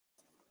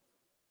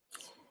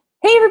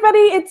everybody,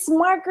 it's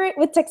Margaret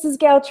with Texas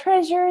Gal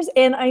Treasures,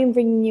 and I am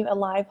bringing you a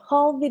live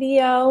haul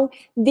video.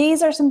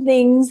 These are some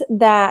things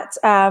that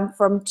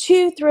from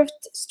 2 thrift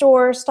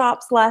store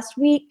stops last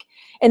week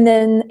and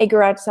then a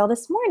garage sale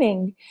this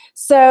morning.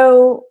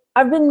 So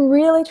I've been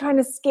really trying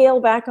to scale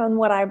back on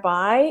what I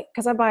buy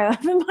because I've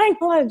been buying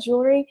a lot of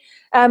jewelry,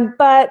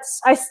 but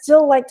I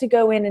still like to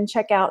go in and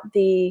check out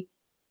the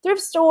thrift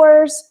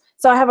stores.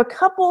 So I have a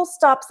couple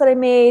stops that I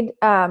made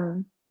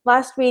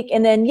last week,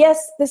 and then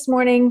yes, this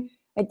morning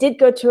I did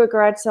go to a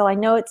garage sale. I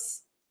know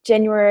it's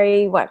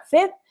January,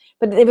 5th,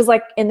 but it was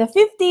like in the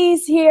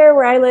 50s here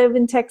where I live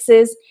in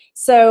Texas.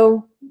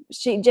 So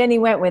Jenny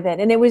went with it,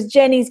 and it was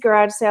Jenny's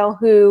garage sale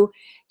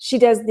she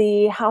does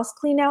the house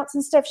clean outs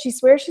and stuff. She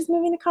swears she's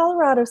moving to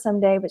Colorado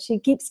someday, but she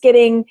keeps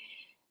getting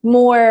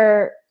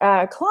more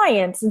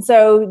clients. And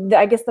so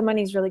I guess the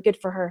money's really good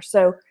for her.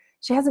 So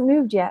she hasn't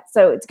moved yet.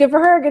 So it's good for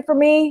her, good for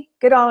me,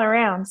 good all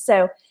around.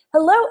 So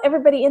hello,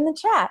 everybody in the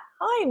chat.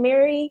 Hi,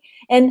 Mary,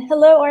 and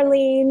hello,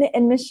 Arlene,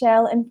 and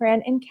Michelle, and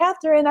Fran, and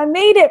Catherine. I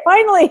made it,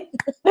 finally.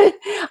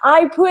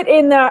 I put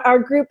in our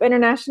group,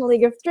 International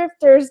League of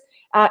Thrifters,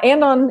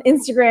 and on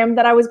Instagram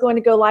that I was going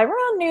to go live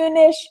around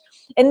noonish,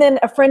 and then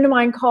a friend of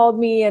mine called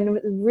me and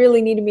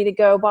really needed me to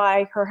go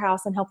by her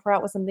house and help her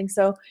out with something,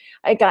 so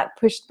I got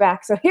pushed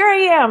back. So here I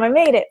am. I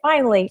made it,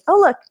 finally. Oh,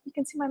 look, you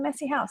can see my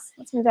messy house.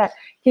 Let's move that.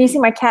 Can you see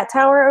my cat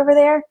tower over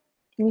there?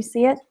 Can you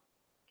see it?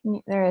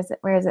 There is it.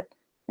 Where is it?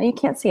 No, you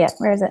can't see it.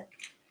 Where is it?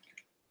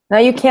 No,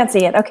 you can't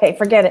see it. Okay,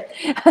 forget it.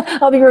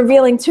 I'll be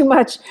revealing too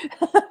much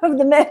of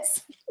the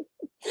mess.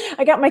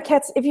 I got my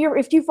cats. If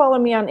you follow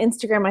me on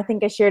Instagram, I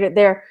think I shared it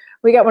there.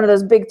 We got one of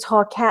those big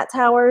tall cat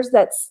towers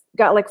that's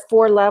got like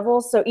 4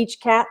 levels. So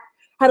each cat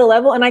had a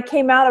level. And I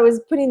came out. I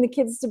was putting the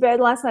kids to bed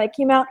last night. I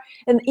came out,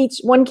 and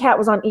one cat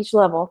was on each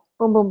level.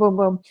 Boom, boom, boom,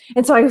 boom.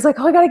 And so I was like,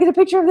 oh, I got to get a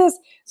picture of this.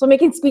 So I'm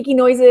making squeaky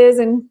noises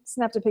and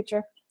snapped a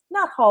picture.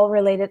 Not haul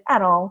related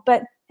at all,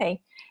 but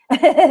hey,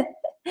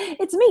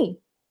 it's me.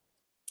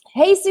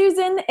 Hey,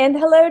 Susan, and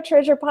hello,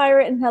 Treasure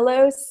Pirate, and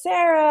hello,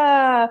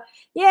 Sarah.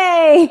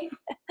 Yay.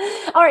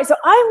 All right, so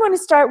I'm going to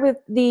start with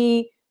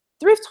the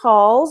thrift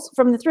hauls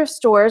from the thrift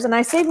stores, and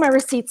I saved my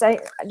receipts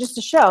just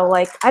to show,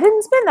 like, I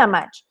didn't spend that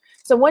much.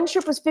 So one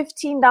trip was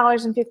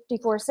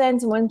 $15.54,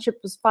 and one trip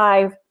was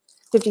 $5.57,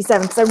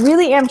 because I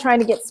really am trying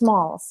to get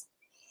smalls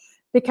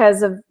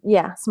because of,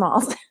 yeah,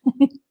 smalls.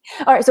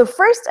 All right, so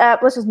first up,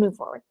 let's just move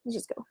forward. Let's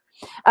just go.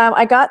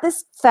 I got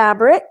this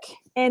fabric,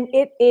 and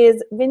it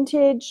is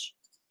vintage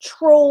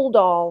troll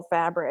doll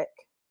fabric.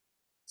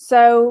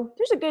 So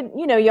there's a good,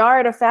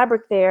 yard of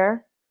fabric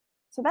there.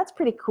 So that's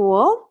pretty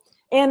cool.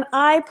 And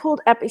I pulled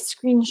up a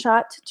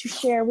screenshot to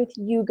share with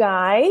you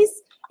guys.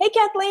 Hey,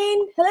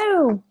 Kathleen,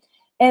 hello.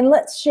 And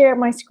let's share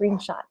my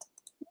screenshot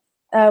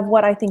of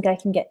what I think I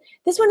can get.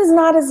 This one is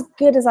not as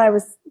good as I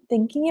was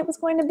thinking it was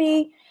going to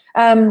be.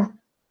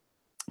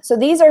 So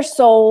these are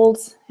sold.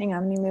 Hang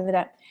on, let me move it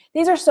up.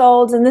 These are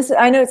sold, and this,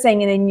 I know it's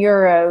saying it in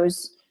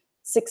euros,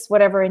 6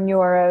 whatever in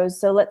euros.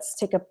 So let's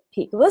take a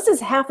peek. Well, this is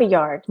half a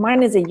yard.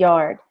 Mine is a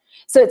yard.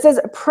 So it says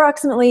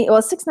approximately,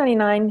 well,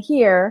 $6.99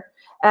 here.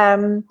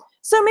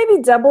 So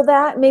maybe double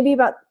that, maybe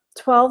about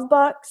 12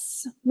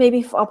 bucks.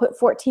 Maybe I'll put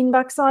 14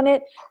 bucks on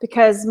it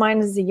because mine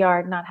is a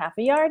yard, not half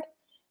a yard.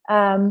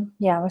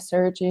 Yeah, I was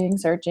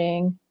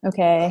searching.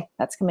 Okay,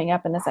 that's coming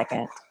up in a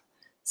second.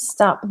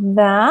 Stop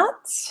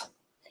that.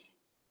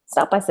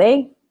 Stop, I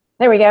say.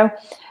 There we go.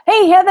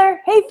 Hey,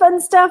 Heather. Hey,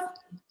 fun stuff.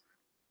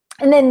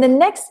 And then the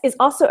next is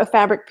also a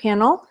fabric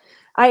panel.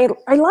 I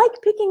like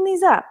picking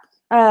these up.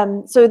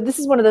 So this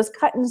is one of those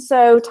cut and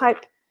sew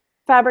type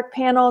fabric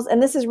panels,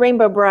 and this is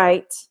Rainbow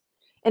Bright,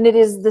 and it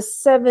is the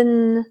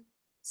 7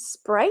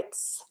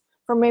 sprites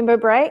from Rainbow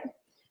Bright,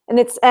 and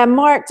it's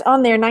marked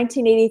on there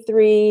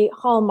 1983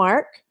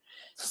 Hallmark.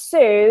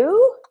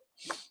 So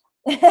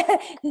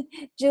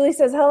Julie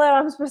says, hello,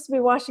 I'm supposed to be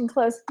washing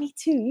clothes. Me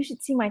too. You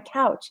should see my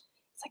couch.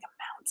 It's like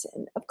a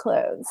mountain of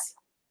clothes.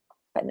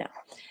 But no,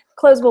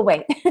 clothes will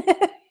wait.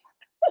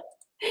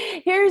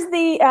 Here's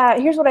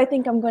what I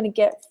think I'm going to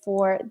get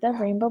for the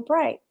Rainbow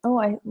Bright. Oh,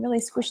 I really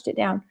squished it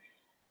down.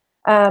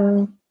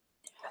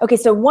 Okay,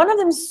 so one of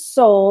them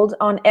sold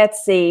on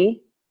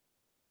Etsy,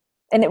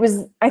 and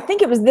I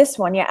think it was this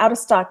one, yeah, out of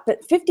stock,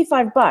 but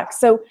 55 bucks.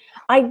 So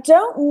I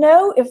don't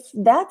know if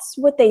that's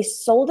what they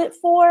sold it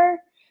for,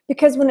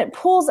 because when it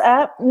pulls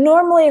up,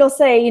 normally it'll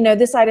say,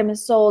 this item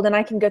is sold, and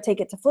I can go take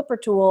it to Flipper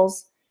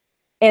Tools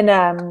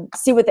and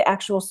see what the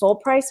actual sold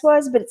price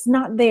was, but it's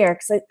not there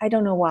because I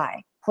don't know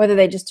why. Whether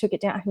they just took it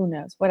down, who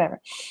knows,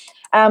 whatever.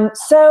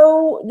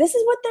 So this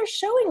is what they're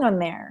showing on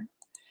there.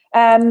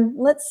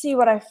 Let's see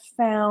what I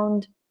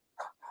found.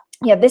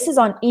 Yeah, this is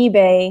on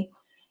eBay,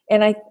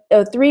 and I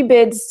 3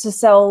 bids to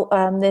sell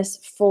this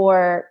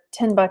for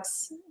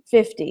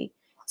 $10.50.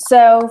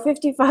 So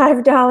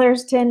 $55,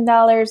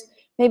 $10.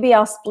 Maybe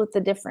I'll split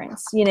the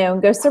difference,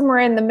 and go somewhere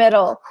in the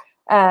middle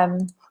of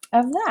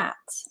that.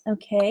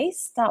 Okay,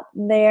 stop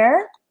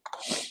there.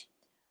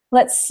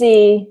 Let's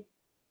see.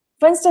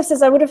 Fun Stuff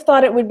says, I would have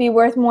thought it would be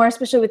worth more,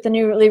 especially with the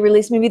newly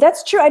released movie.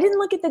 That's true. I didn't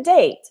look at the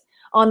date.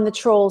 on the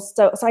trolls.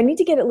 So I need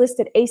to get it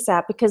listed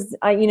ASAP because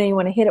you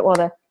want to hit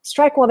it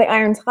strike while the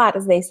iron's hot,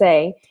 as they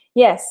say.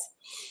 Yes.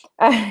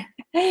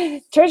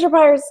 Treasure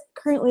Buyer's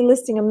currently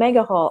listing a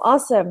mega haul.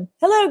 Awesome.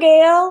 Hello,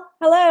 Gail.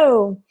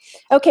 Hello.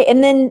 Okay,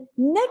 and then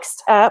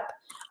next up,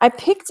 I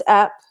picked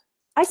up,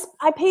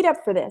 I paid up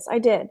for this. I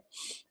did.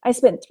 I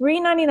spent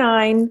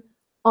 $3.99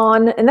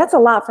 on, and that's a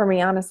lot for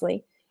me,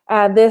 honestly,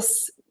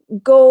 this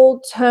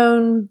gold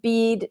tone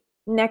bead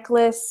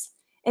necklace.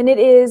 And it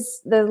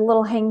is the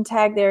little hang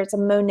tag there. It's a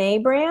Monet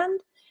brand.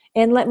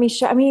 And let me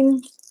show,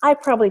 I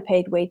probably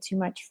paid way too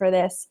much for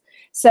this.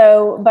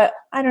 So, but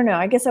I don't know.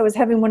 I guess I was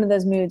having one of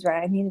those moods where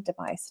I needed to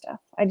buy stuff.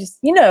 I just,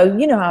 you know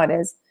how it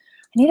is.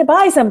 I need to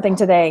buy something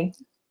today.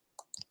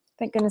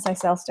 Thank goodness I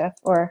sell stuff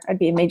or I'd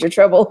be in major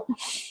trouble.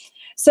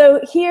 So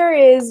here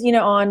is,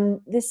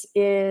 this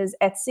is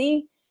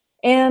Etsy.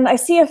 And I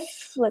see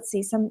let's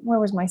see, where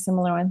was my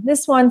similar one?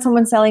 This one,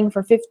 someone selling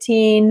for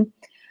 15.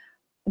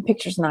 The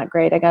picture's not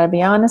great, I gotta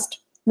be honest.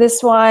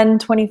 This one,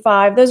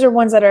 25. Those are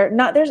ones that are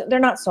not, they're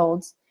not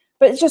sold.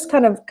 But it's just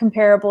kind of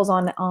comparables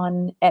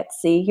on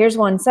Etsy. Here's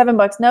one,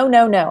 $7.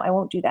 No, I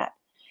won't do that.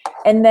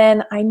 And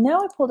then I know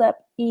I pulled up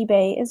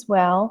eBay as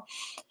well.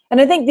 And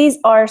I think these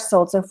are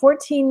sold. So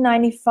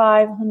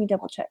 $14.95. Let me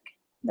double check.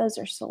 Those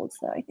are sold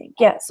though, I think.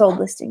 Yeah, sold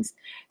listings.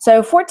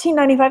 So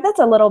 $14.95, that's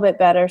a little bit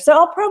better. So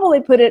I'll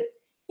probably put it,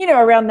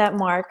 around that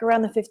mark,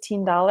 around the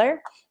 $15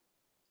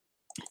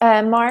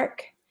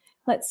 mark.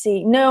 Let's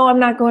see. No, I'm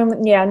not going with,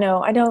 yeah,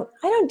 no, I don't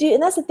do,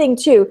 and that's the thing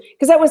too,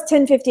 because that was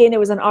 $10.50 and it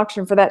was an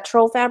auction for that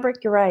troll fabric.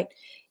 You're right.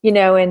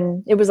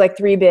 And it was like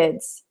 3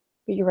 bids.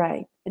 But you're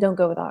right. I don't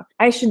go with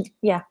auction.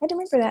 I don't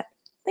remember that.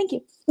 Thank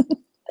you.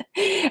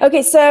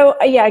 Okay, so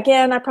yeah,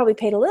 again, I probably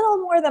paid a little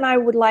more than I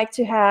would like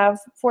to have,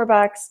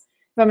 $4.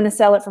 If I'm going to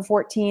sell it for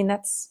 14,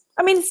 that's,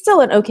 it's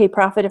still an okay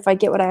profit if I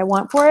get what I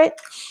want for it,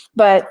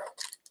 but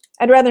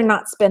I'd rather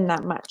not spend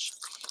that much.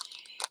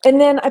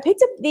 And then I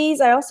picked up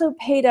these. I also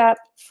paid up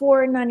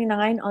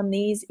 $4.99 on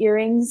these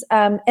earrings,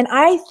 and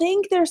I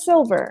think they're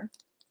silver.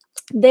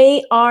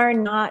 They are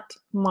not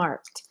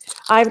marked.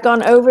 I've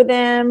gone over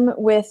them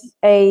with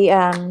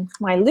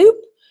my loop,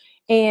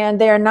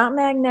 and they are not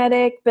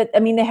magnetic, but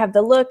they have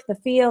the look, the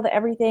feel, the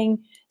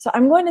everything. So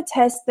I'm going to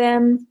test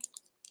them.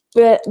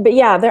 But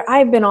yeah,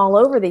 I've been all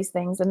over these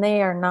things, and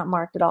they are not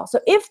marked at all. So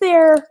if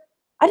they're,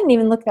 I didn't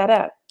even look that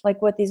up,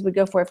 like what these would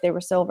go for if they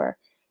were silver.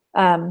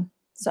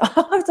 So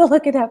I'll have to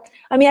look it up.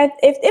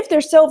 If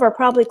they're silver,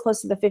 probably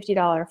close to the $50,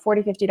 $40,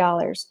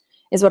 $50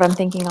 is what I'm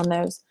thinking on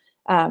those.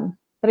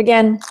 But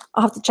again,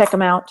 I'll have to check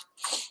them out.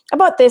 I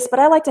bought this,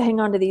 but I like to hang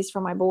on to these for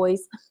my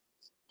boys.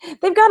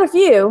 They've got a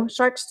few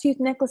shark's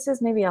tooth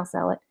necklaces. Maybe I'll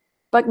sell it.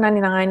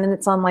 $1.99, and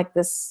it's on like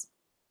this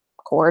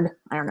cord.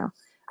 I don't know.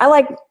 I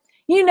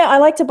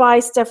like to buy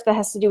stuff that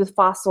has to do with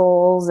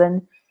fossils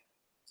and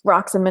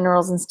rocks and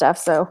minerals and stuff.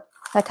 So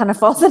that kind of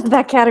falls into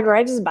that category.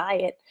 I just buy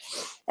it.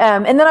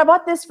 And then I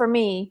bought this for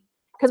me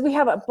because we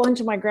have a bunch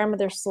of my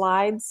grandmother's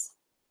slides.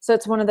 So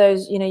it's one of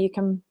those, you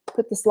can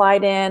put the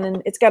slide in,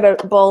 and it's got a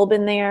bulb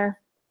in there.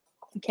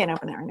 I can't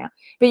open it right now.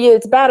 But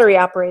it's battery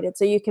operated,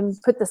 so you can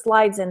put the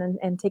slides in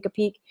and take a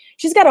peek.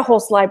 She's got a whole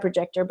slide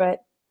projector, but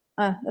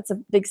that's a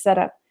big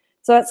setup.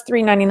 So that's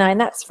 $3.99.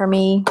 That's for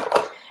me.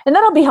 And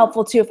that'll be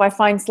helpful too if I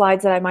find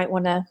slides that I might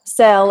want to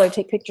sell or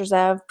take pictures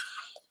of.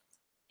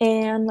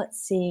 And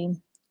let's see.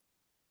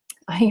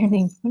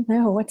 Ironing.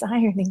 No, what's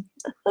ironing?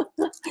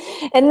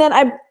 And then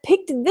I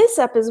picked this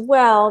up as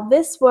well.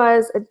 This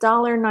was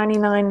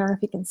 $1.99. I don't know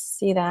if you can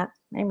see that.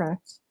 Maybe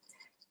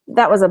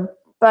that was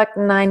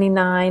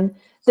 $1.99.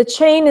 The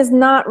chain is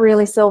not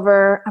really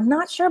silver. I'm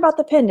not sure about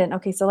the pendant.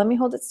 Okay, so let me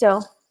hold it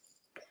still.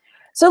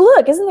 So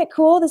look, isn't it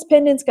cool? This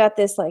pendant's got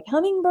this like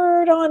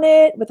hummingbird on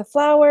it with the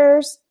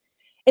flowers.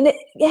 And it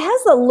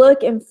has the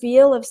look and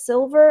feel of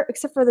silver,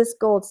 except for this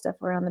gold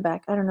stuff around the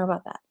back. I don't know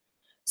about that.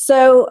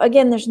 So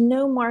again, there's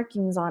no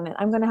markings on it.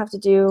 I'm going to have to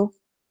do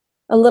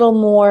a little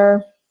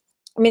more.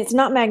 It's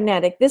not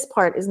magnetic. This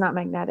part is not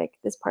magnetic.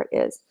 This part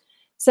is.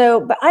 So,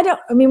 but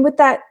with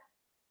that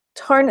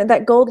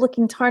that gold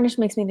looking tarnish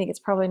makes me think it's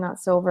probably not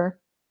silver.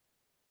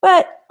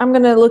 But I'm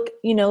going to look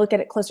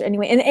at it closer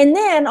anyway. And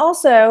then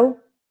also,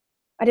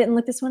 I didn't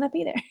look this one up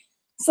either.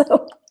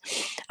 So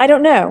I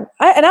don't know.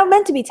 And I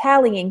meant to be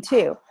tallying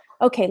too.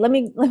 Okay, let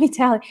me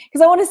tally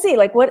because I want to see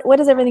like what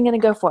is everything going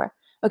to go for.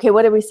 Okay,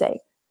 what did we say?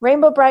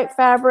 Rainbow Bright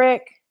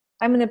fabric,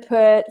 I'm going to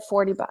put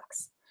 $40.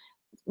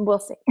 We'll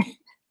see.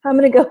 I'm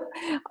going to go,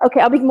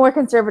 okay, I'll be more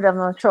conservative on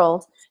the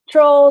trolls.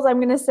 Trolls, I'm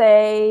going to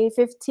say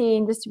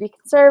 15 just to be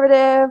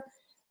conservative.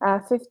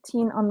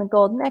 15 on the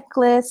gold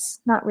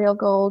necklace, not real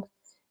gold.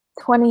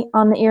 20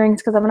 on the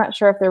earrings because I'm not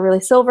sure if they're really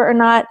silver or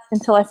not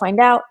until I find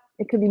out.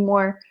 It could be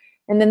more.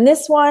 And then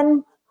this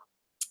one,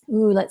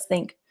 ooh, let's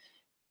think.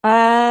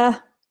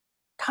 Gosh,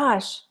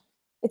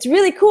 it's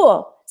really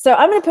cool. So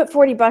I'm going to put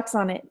 $40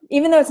 on it.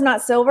 Even though it's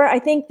not silver, I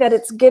think that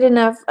it's good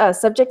enough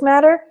subject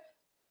matter.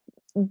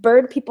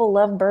 Bird people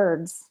love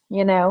birds,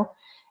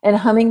 and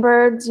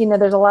hummingbirds.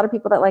 There's a lot of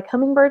people that like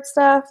hummingbird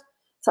stuff.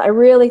 So I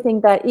really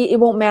think that it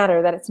won't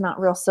matter that it's not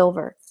real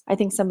silver. I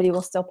think somebody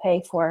will still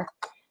pay for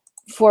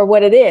for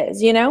what it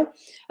is, you know?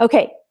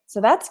 Okay,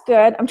 so that's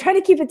good. I'm trying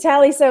to keep a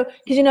tally. So,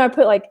 because, you know, I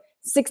put like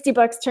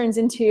 $60 turns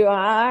into,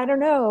 I don't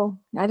know.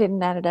 I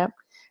didn't add it up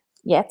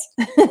yet.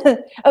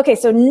 Okay,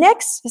 so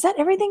next, is that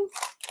everything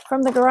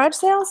from the garage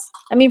sales?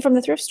 I mean, from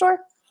the thrift store?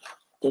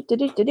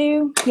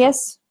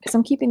 Yes, because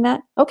I'm keeping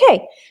that.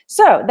 Okay,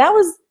 so that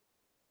was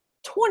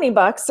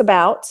 $20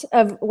 about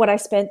of what I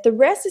spent. The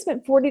rest I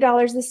spent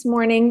 $40 this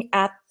morning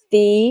at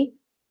the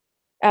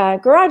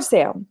garage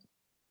sale.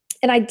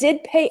 And I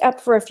did pay up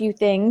for a few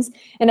things.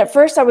 And at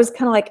first I was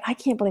kind of like, I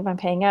can't believe I'm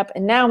paying up.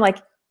 And now I'm like,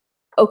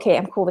 okay,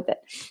 I'm cool with it.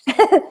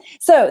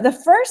 So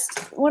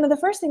one of the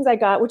first things I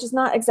got, which is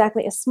not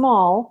exactly a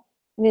small,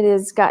 and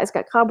it's got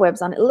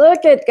cobwebs on it.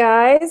 Look at,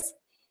 guys.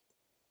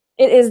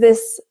 It is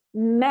this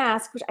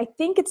mask, which I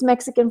think it's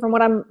Mexican from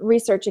what I'm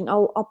researching.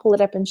 I'll pull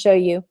it up and show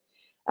you.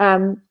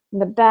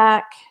 The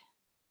back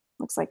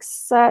looks like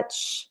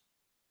such.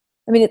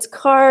 I mean, it's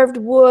carved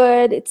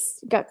wood.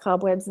 It's got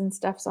cobwebs and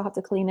stuff, so I'll have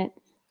to clean it.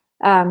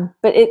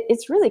 But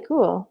it's really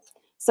cool.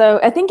 So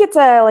I think it's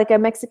like a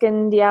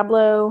Mexican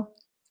Diablo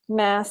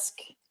mask.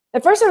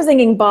 At first I was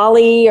thinking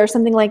Bali or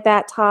something like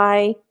that,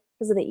 Thai,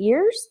 because of the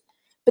ears.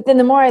 But then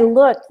the more I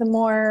looked, the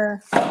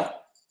more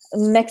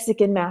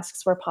Mexican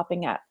masks were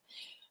popping up.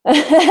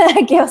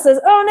 Gail says,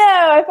 oh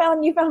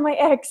no, you found my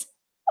ex.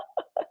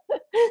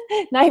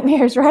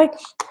 Nightmares, right?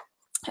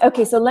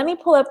 Okay, so let me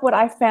pull up what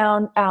I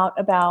found out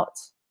about.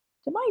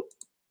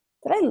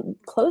 Did I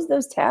close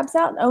those tabs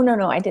out? Oh,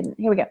 no, I didn't.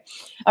 Here we go.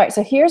 All right,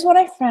 so here's what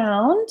I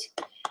found.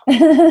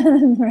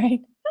 Right.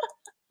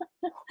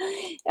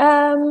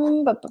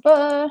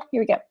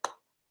 Here we go.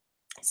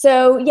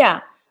 So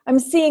yeah, I'm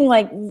seeing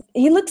like,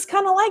 he looks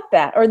kind of like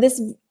that, or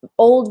this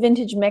old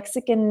vintage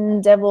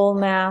Mexican devil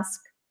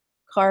mask,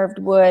 carved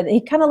wood.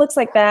 He kind of looks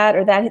like that,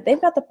 or that.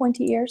 They've got the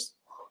pointy ears,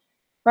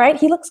 right?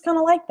 He looks kind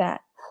of like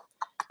that.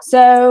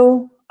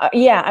 So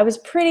yeah, I was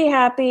pretty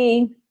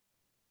happy.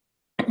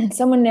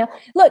 Someone now,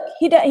 look,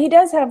 he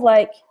does have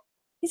like,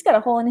 he's got a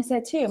hole in his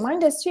head too. Mine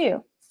does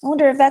too. I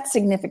wonder if that's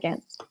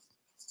significant.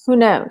 Who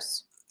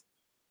knows?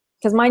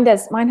 Because mine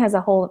has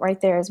a hole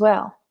right there as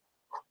well.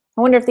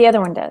 I wonder if the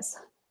other one does.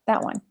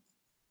 That one.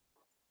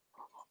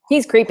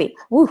 He's creepy.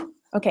 Woo.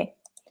 Okay.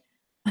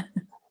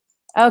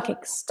 Okay,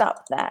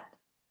 stop that.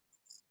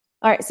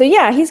 All right, so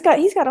yeah, he's got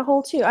a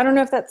hole too. I don't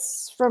know if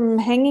that's from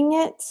hanging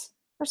it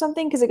or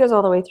something, because it goes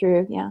all the way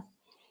through. Yeah.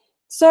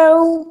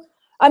 So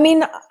I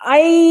mean, I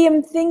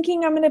am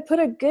thinking I'm going to put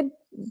a good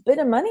bit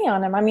of money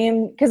on them. I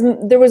mean, because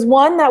there was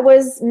one that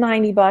was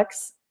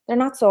 $90. They're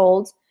not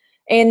sold.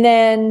 And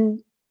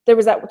then there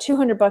was that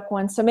 $200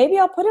 one. So maybe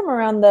I'll put them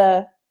around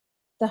the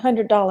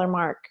 $100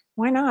 mark.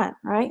 Why not,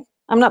 right?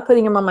 I'm not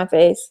putting them on my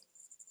face.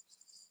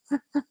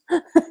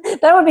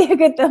 That would be a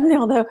good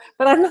thumbnail though,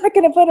 but I'm not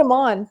going to put them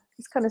on.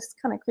 It's kind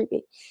of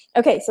creepy.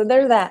 Okay, so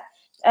there's that.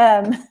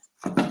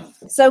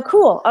 So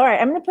cool. All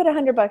right, I'm going to put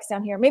 $100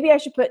 down here. Maybe I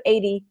should put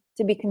 80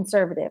 to be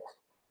conservative.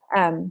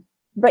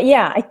 But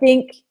yeah, I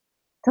think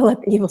to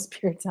let the evil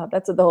spirits out.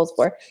 That's what the hole's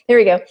for. Here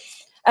we go.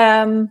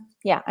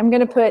 Yeah, I'm going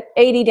to put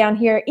 80 down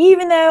here,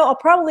 even though I'll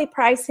probably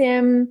price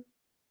him,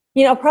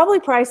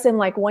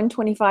 like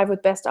 125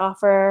 with best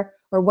offer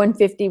or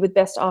 150 with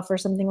best offer,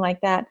 something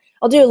like that.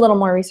 I'll do a little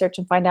more research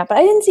and find out. But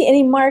I didn't see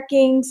any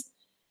markings.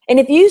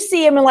 And if you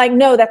see him and like,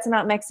 no, that's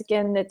not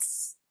Mexican,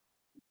 it's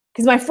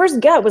because my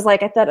first gut was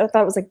like, I thought it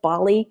was like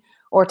Bali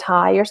or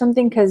Thai or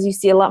something, because you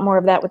see a lot more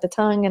of that with the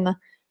tongue and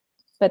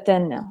but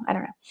then no, I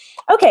don't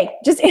know. Okay,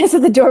 just answer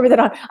the door with it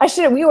on.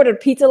 We ordered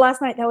pizza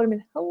last night. That would have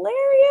been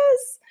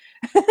hilarious.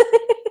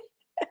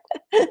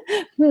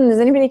 Is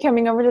anybody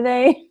coming over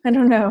today? I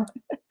don't know.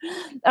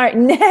 All right,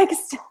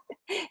 next.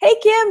 Hey,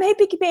 Kim. Hey,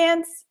 Picky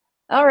Pants.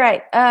 All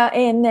right,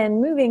 and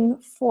then moving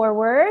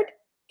forward,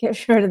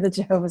 get rid of the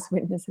Jehovah's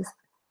Witnesses.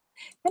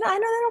 And I know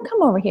they don't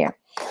come over here.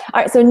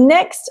 All right, so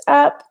next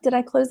up, did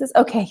I close this?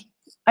 Okay,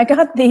 I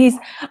got these.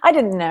 I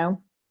didn't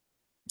know.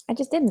 I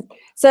just didn't.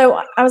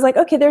 So I was like,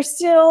 okay, they're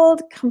still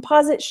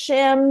composite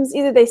shims.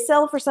 Either they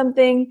sell for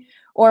something,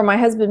 or my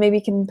husband maybe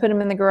can put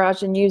them in the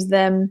garage and use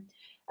them.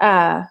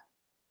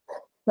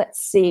 Let's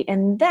see.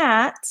 And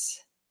that,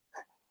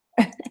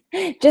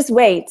 just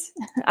wait.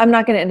 I'm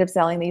not going to end up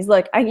selling these.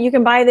 Look, you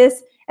can buy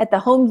this at the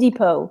Home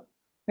Depot.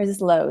 Or is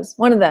this Lowe's?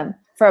 One of them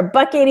for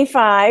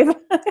 $1.85.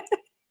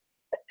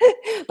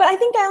 But I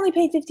think I only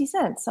paid 50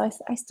 cents, so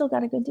I still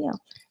got a good deal.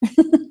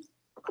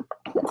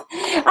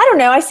 I don't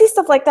know. I see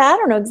stuff like that. I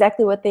don't know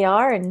exactly what they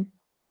are, and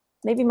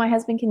maybe my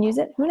husband can use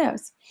it. Who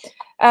knows?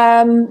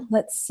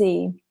 Let's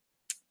see.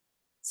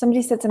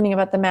 Somebody said something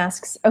about the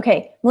masks.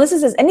 Okay. Melissa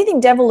says, anything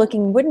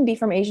devil-looking wouldn't be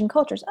from Asian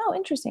cultures. Oh,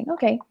 interesting.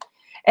 Okay.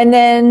 And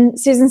then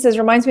Susan says,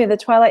 reminds me of the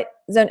Twilight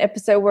Zone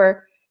episode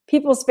where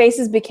people's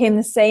faces became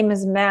the same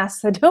as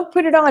masks, so don't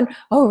put it on.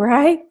 Oh,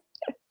 right?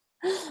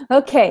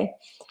 Okay.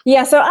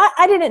 Yeah, so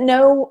I didn't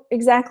know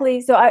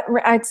exactly. So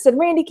I said,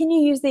 Randy, can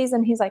you use these?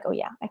 And he's like, oh,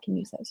 yeah, I can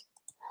use those.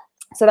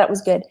 So that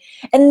was good.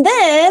 And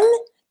then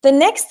the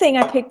next thing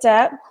I picked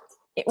up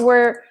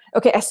were,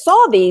 okay, I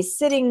saw these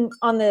sitting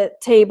on the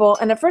table.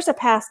 And at first I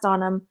passed on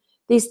them.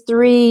 These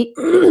three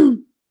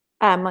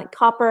like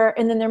copper,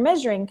 and then they're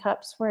measuring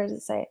cups. Where does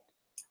it say it?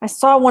 I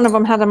saw one of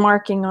them had a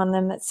marking on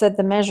them that said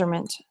the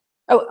measurement.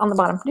 Oh, on the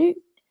bottom.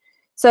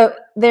 So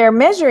they're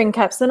measuring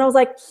cups. Then I was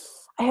like,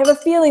 I have a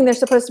feeling there's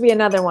supposed to be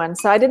another one.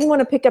 So I didn't want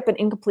to pick up an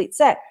incomplete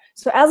set.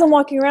 So as I'm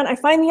walking around, I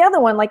find the other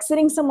one like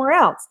sitting somewhere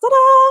else.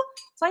 Ta-da!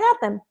 So I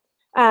got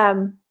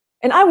them.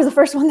 And I was the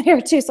first one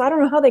there too. So I don't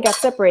know how they got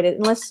separated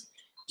unless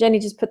Jenny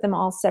just put them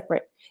all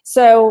separate.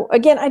 So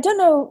again, I don't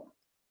know.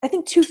 I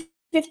think $2.50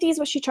 is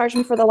what she charged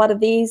me for a lot of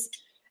these.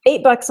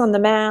 $8 on the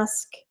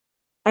mask.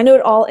 I know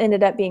it all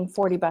ended up being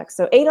 $40.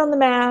 So $8 on the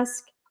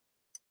mask,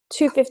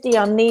 $2.50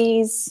 on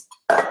these.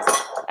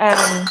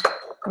 Let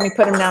me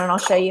put them down and I'll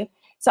show you.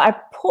 So I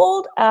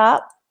pulled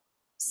up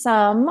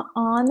some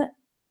on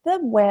the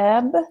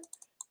web.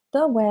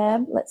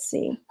 Let's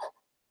see.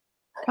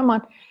 Come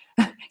on.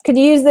 Could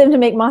you use them to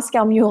make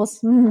Moscow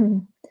mules?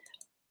 My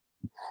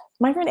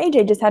friend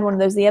AJ just had one of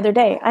those the other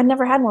day. I'd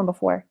never had one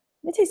before.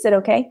 It tasted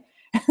okay.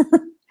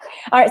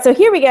 All right, so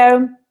here we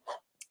go.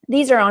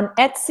 These are on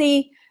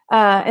Etsy.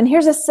 And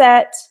here's a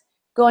set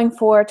going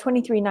for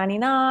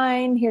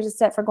 $23.99. Here's a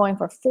set for going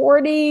for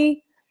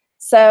 $40.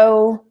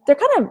 So they're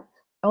kind of,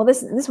 oh,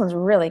 this one's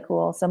really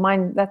cool. So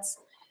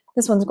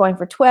this one's going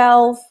for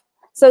 $12.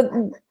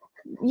 So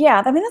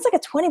yeah, I mean, that's like a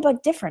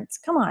 $20 difference.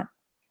 Come on.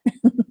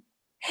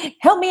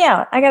 Help me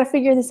out. I got to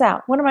figure this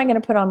out. What am I going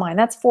to put on mine?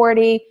 That's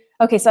 $40.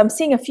 Okay, so I'm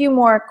seeing a few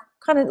more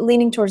kind of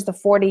leaning towards the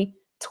 $40.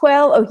 $12.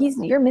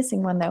 Oh, you're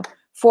missing one though.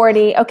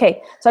 $40.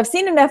 Okay, so I've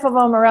seen enough of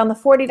them around the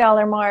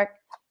 $40 mark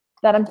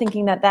that I'm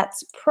thinking that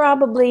that's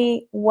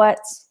probably what.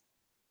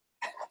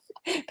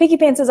 Picky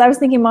Pants says, I was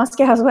thinking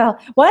Moscow as well.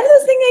 Why do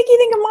those things make you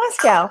think of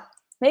Moscow?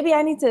 Maybe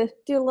I need to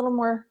do a little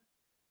more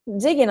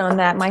digging on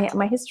that.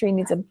 My history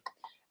needs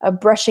a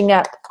brushing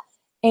up.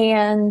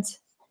 And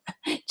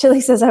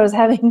Chili says I was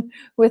having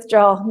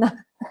withdrawal.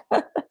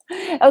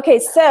 Okay,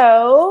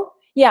 so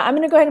yeah, I'm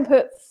going to go ahead and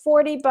put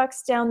 $40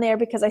 down there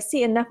because I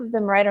see enough of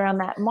them right around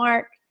that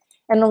mark.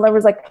 And then there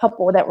was like a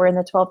couple that were in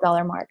the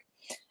 $12 mark.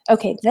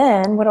 Okay,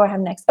 then what do I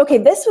have next? Okay,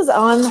 this was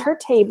on her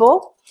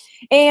table.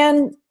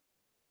 And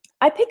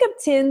I pick up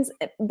tins,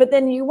 but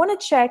then you want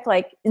to check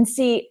like and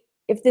see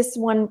if this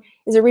one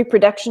is a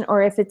reproduction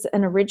or if it's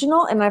an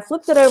original. And I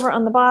flipped it over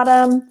on the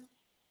bottom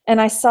and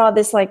I saw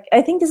this like,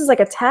 I think this is like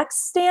a tax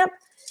stamp.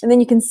 And then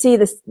you can see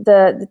this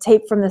the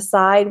tape from the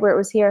side where it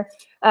was here.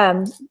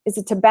 It's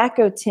a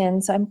tobacco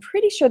tin. So I'm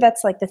pretty sure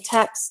that's like the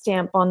tax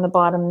stamp on the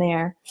bottom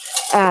there.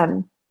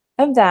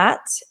 Of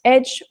that,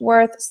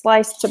 Edgeworth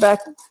sliced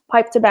tobacco,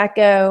 pipe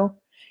tobacco.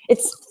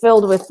 It's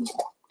filled with,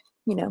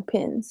 you know,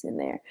 pins in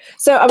there.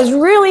 So I was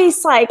really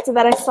psyched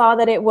that I saw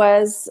that it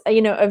was,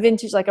 you know, a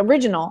vintage, like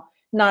original,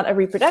 not a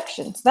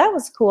reproduction. So that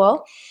was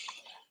cool.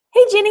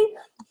 Hey, Jenny.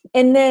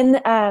 And then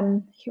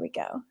here we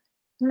go.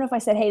 I don't know if I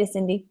said hey to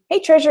Cindy.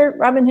 Hey, Treasure,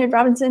 Robin Hood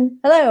Robinson.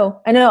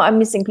 Hello. I know I'm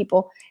missing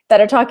people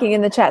that are talking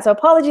in the chat. So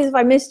apologies if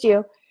I missed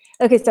you.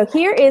 Okay, so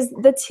here is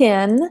the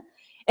tin.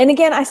 And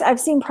again, I've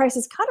seen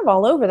prices kind of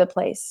all over the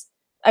place.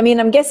 I mean,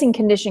 I'm guessing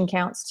condition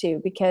counts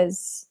too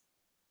because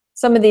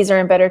some of these are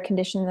in better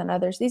condition than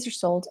others. These are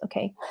sold.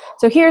 Okay.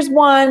 So here's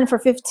one for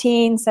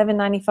 $15,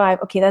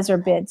 $7.95. Okay, those are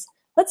bids.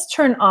 Let's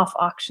turn off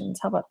auctions.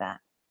 How about that?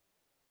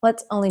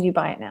 Let's only do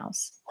buy it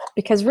nows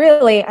because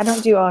really I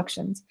don't do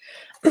auctions.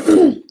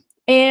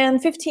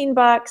 And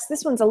 $15.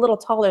 This one's a little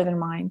taller than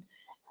mine.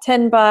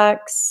 $10.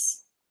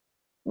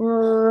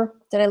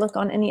 Did I look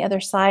on any other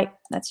site?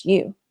 That's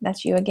you.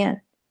 That's you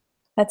again.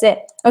 That's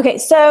it. Okay,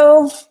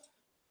 so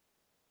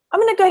I'm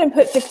going to go ahead and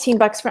put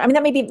 $15 for, I mean,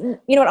 that may be,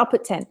 you know what, I'll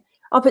put 10.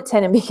 I'll put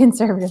 10 and be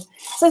conservative.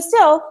 So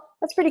still,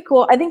 that's pretty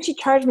cool. I think she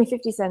charged me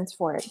 50 cents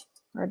for it,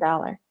 or $1.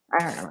 I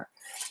don't remember.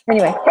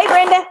 Anyway, hey,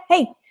 Brenda.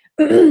 Hey.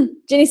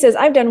 Jenny says,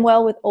 I've done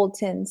well with old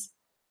tins.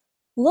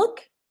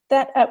 Look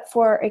that up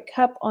for a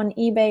cup on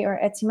eBay or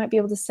Etsy. You might be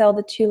able to sell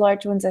the 2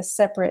 large ones as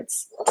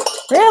separates.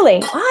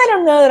 Really? I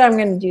don't know that I'm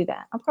going to do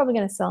that. I'm probably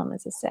going to sell them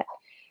as a set.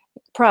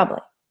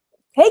 Probably.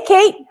 Hey,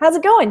 Kate, how's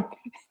it going?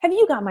 Have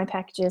you got my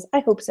packages? I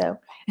hope so.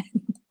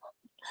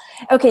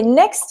 Okay,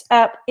 next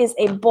up is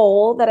a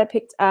bowl that I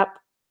picked up.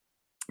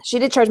 She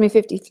did charge me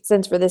 50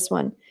 cents for this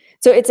one.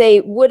 So it's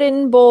a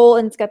wooden bowl,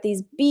 and it's got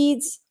these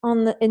beads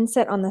on the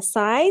inset on the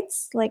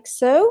sides, like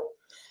so.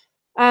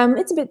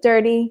 It's a bit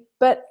dirty,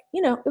 but,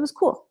 you know, it was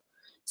cool.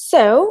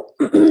 So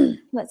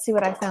let's see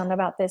what I found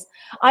about this.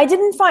 I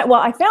didn't find,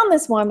 well, I found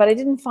this one, but I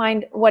didn't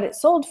find what it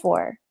sold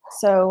for.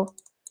 So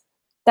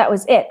that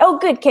was it. Oh,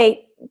 good,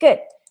 Kate. Good.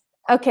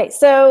 Okay,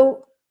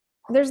 so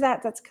there's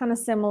that. That's kind of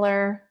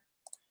similar.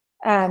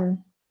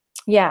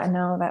 Yeah,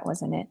 no, that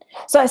wasn't it.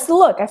 So I said,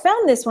 look, I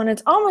found this one.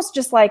 It's almost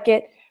just like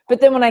it,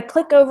 but then when I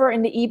click over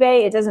into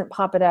eBay, it doesn't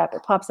pop it up.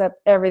 It pops up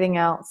everything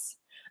else.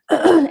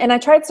 And I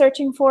tried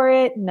searching for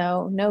it.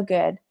 No, no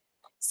good.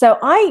 So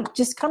I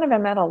just kind of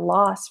am at a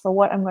loss for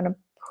what I'm going to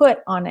put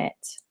on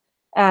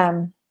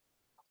it.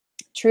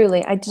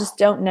 Truly, I just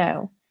don't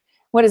know.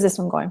 What is this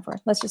one going for?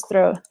 Let's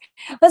throw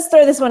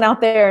this one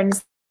out there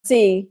and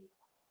see.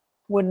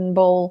 Wooden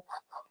bowl,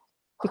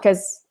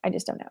 because I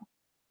just don't know.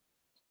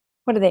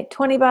 What are they?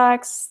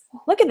 $20?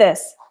 Look at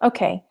this.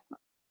 Okay.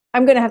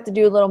 I'm going to have to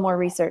do a little more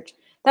research.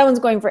 That one's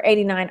going for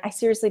 89. I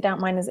seriously doubt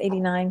mine is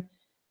 89.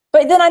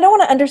 But then I don't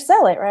want to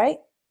undersell it, right?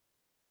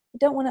 I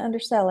don't want to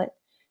undersell it.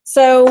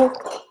 So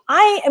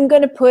I am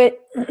going to put,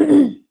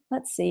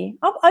 let's see,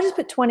 I'll just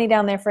put 20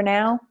 down there for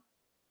now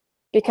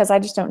because I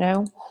just don't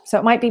know. So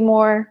it might be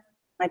more,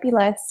 might be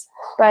less,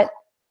 but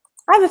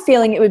I have a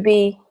feeling it would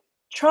be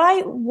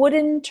try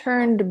wooden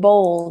turned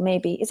bowl,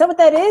 maybe. Is that what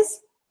that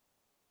is?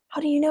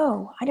 How do you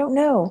know? I don't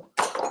know.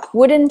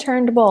 Wooden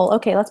turned bowl.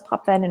 Okay, let's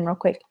pop that in real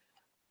quick.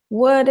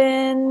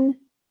 Wooden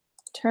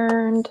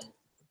turned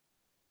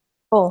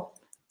bowl.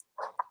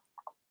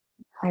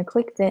 I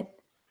clicked it.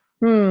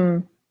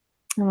 I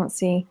don't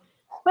see.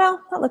 Well,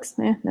 that looks,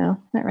 no,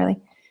 not really.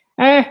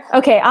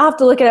 Okay, I'll have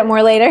to look at it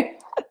more later.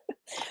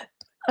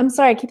 I'm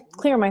sorry, I keep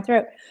clearing my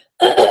throat.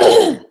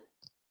 I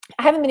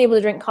haven't been able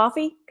to drink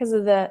coffee because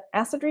of the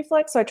acid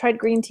reflux, so I tried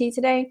green tea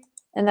today,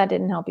 and that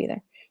didn't help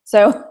either.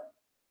 So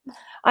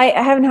I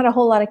haven't had a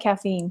whole lot of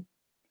caffeine.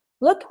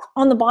 Look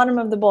on the bottom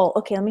of the bowl.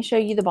 Okay, let me show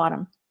you the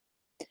bottom.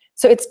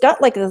 So it's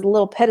got like this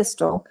little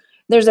pedestal.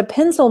 There's a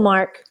pencil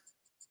mark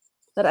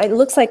that it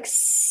looks like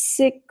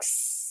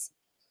it's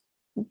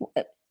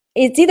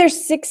either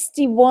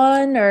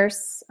 61 or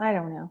I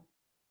don't know.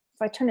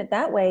 If I turn it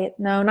that way,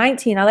 no,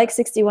 19. I like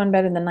 61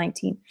 better than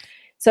 19.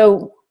 So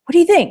what do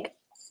you think?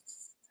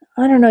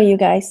 I don't know, you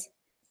guys.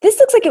 This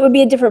looks like it would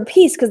be a different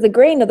piece because the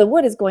grain of the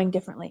wood is going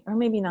differently. Or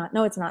maybe not.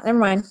 No, it's not. Never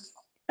mind.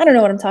 I don't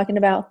know what I'm talking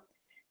about.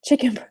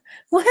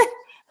 What?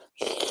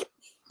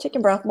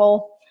 Chicken broth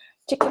bowl.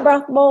 Chicken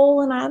broth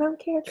bowl, and I don't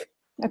care.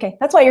 Okay,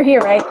 that's why you're here,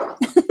 right?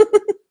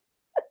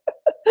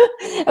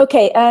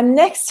 Okay,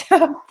 next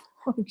up.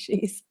 Oh,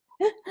 jeez.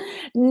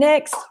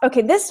 Next,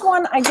 okay, this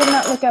one I did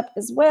not look up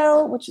as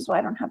well, which is why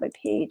I don't have a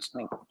page.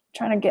 I'm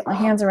trying to get my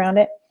hands around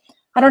it.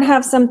 I don't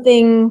have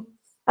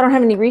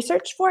any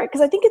research for it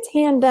because I think it's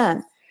hand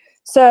done.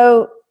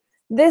 So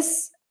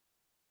this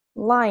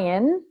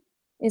lion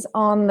is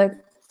on the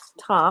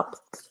top.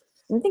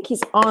 I think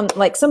he's on,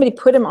 like somebody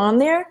put him on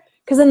there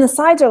because then the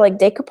sides are like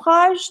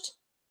decoupaged,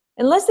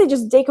 unless they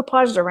just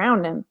decoupaged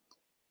around him.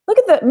 Look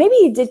at the, maybe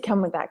he did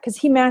come with that because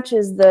he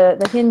matches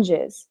the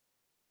hinges.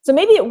 So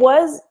maybe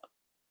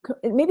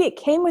it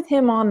came with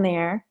him on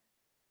there,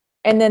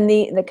 and then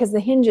because the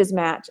hinges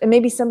match, and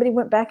maybe somebody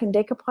went back and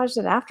decoupaged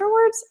it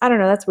afterwards. I don't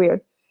know. That's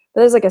weird.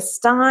 But there's like a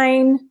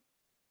stein.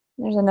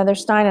 There's another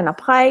stein and a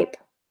pipe.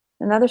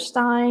 Another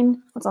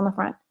stein. What's on the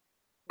front?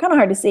 Kind of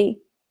hard to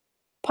see.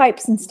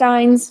 Pipes and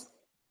steins.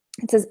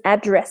 It says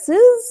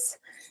addresses,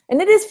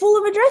 and it is full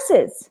of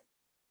addresses.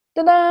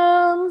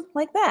 Ta-da!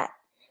 Like that.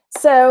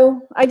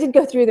 So I did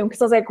go through them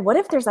because I was like, what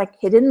if there's like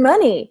hidden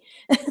money?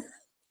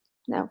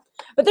 No,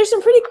 but there's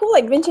some pretty cool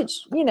like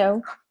vintage,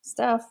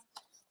 stuff.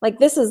 Like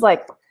this is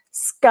like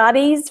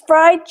Scotty's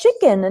fried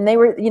chicken, and they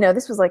were,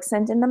 this was like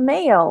sent in the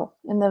mail,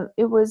 and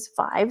it was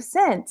 5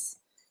 cents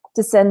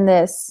to send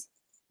this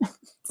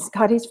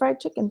Scotty's fried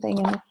chicken thing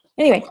in there.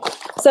 Anyway,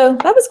 so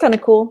that was kind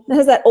of cool. It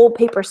has that old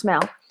paper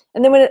smell,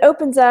 and then when it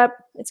opens up,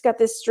 it's got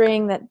this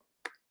string that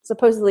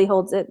supposedly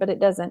holds it, but it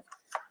doesn't.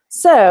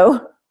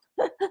 So,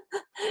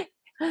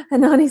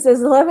 and Nani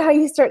says, I love how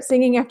you start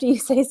singing after you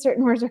say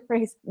certain words or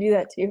phrases. Do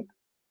that too.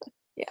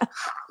 Yeah,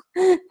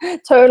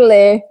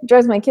 totally.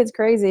 Drives my kids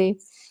crazy.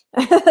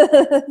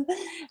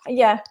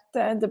 Yeah,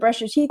 the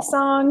brush your teeth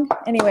song.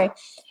 Anyway,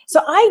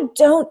 so I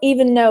don't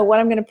even know what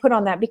I'm going to put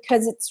on that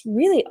because it's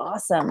really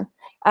awesome.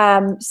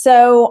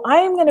 So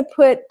I'm going to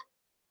put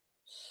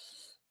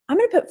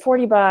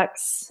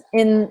 $40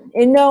 in.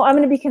 No, I'm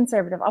going to be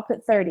conservative. I'll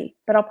put 30,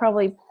 but I'll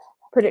probably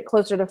put it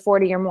closer to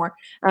 40 or more.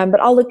 But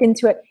I'll look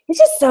into it. It's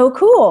just so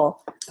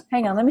cool.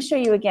 Hang on, let me show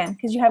you again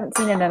because you haven't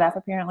seen it enough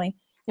apparently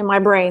in my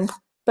brain.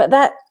 But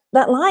that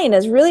line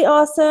is really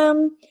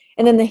awesome.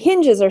 And then the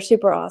hinges are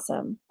super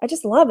awesome. I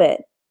just love it.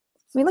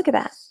 I mean, look at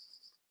that.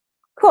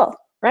 Cool,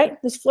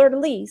 right? This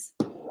fleur-de-lis.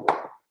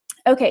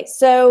 Okay,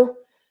 so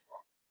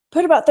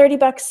put about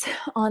 $30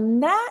 on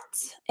that.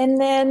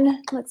 And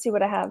then let's see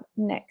what I have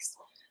next.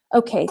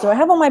 Okay, so I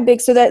have all my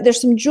big, so that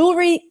there's some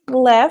jewelry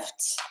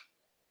left.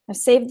 I've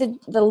saved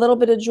the little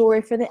bit of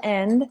jewelry for the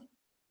end.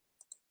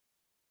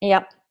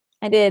 Yep,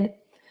 I did.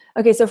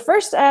 Okay, so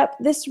first up,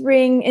 this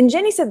ring, and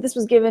Jenny said this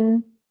was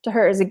given to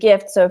her as a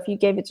gift, so if you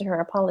gave it to her,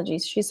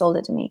 apologies. She sold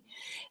it to me.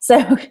 So,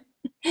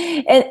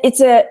 and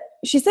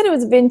she said it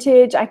was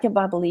vintage. I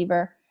believe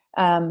her.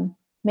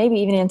 Maybe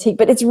even antique,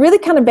 but it's really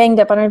kind of banged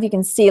up. I don't know if you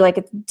can see, like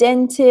it's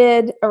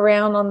dented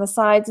around on the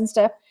sides and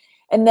stuff.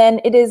 And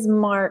then it is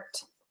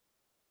marked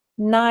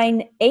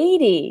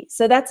 980.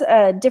 So that's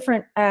a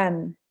different,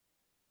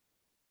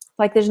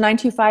 like there's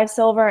 925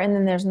 silver and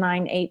then there's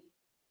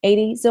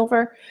 980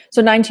 silver.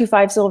 So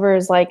 925 silver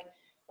is like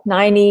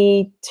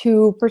 92%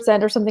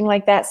 or something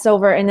like that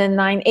silver. And then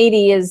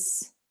 980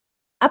 is,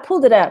 I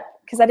pulled it up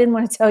because I didn't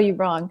want to tell you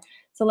wrong.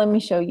 So let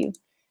me show you.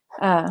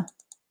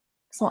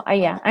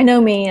 Yeah, I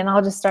know me and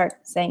I'll just start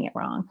saying it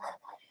wrong.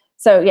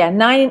 So yeah,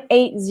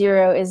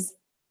 980 is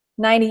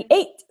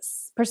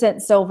 98%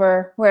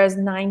 silver, whereas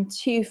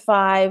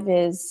 925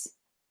 is,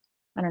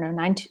 I don't know,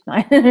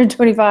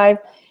 925,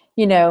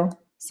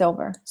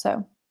 silver.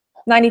 So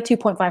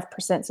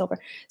 92.5% silver.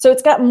 So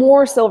it's got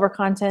more silver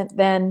content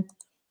than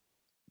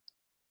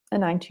a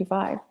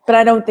 925, but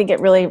I don't think it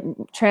really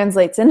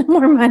translates into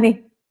more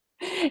money.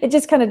 It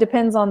just kind of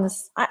depends on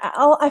this.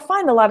 I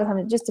find a lot of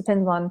times it just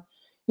depends on,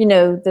 you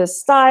know, the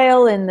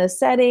style and the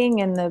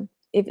setting and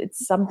if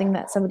it's something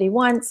that somebody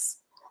wants.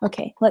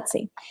 Okay, let's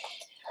see.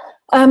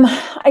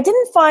 I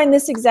didn't find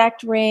this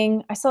exact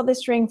ring. I saw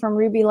this ring from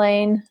Ruby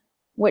Lane,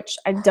 which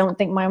I don't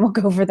think mine will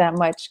go for that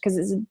much because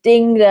it's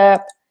dinged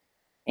up.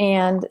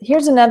 And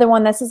here's another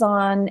one. This is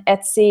on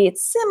Etsy.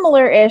 It's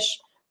similar-ish,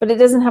 but it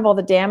doesn't have all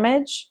the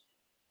damage.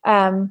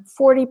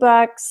 40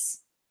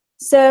 bucks.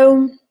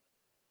 So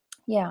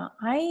yeah,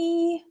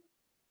 I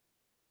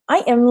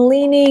am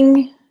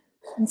leaning,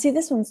 and see,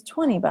 this one's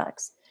 20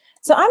 bucks.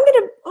 So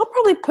I'll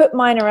probably put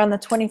mine around the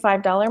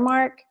 $25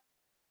 mark,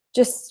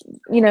 just,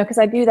 you know, because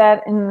I do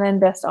that and then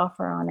best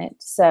offer on it.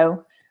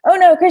 So, oh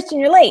no, Christian,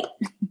 you're late.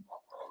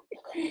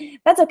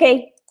 That's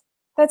okay.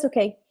 That's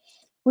okay.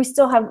 We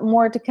still have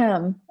more to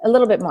come, a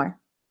little bit more,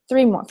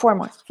 3 more, 4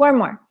 more, 4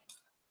 more.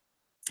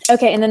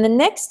 Okay, and then the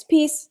next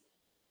piece,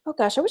 oh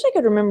gosh, I wish I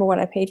could remember what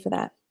I paid for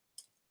that.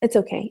 It's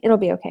okay, it'll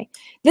be okay.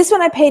 This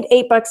one I paid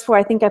 8 bucks for.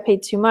 I think I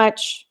paid too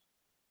much,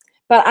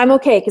 but I'm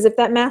okay because if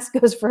that mask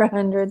goes for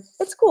 100,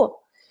 it's cool.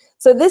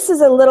 So this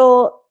is a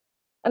little,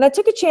 and I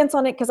took a chance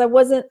on it because it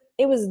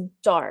was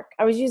dark.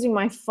 I was using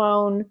my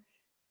phone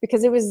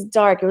because it was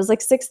dark. It was like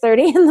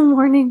 6:30 in the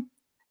morning.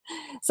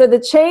 So the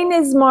chain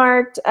is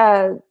marked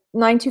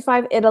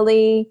 925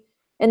 Italy,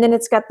 and then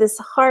it's got this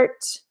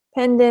heart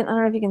pendant. I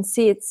don't know if you can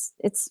see, it's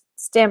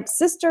stamped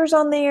sisters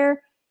on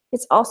there.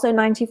 It's also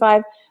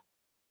 925,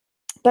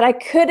 but I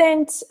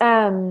couldn't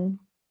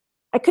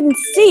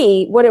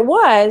see what it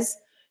was.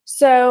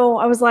 So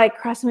I was like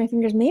crossing my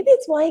fingers, maybe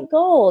it's white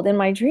gold in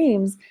my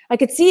dreams. I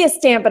could see a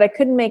stamp, but I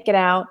couldn't make it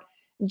out.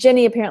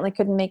 Jenny apparently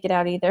couldn't make it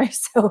out either.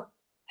 So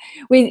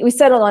we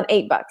settled on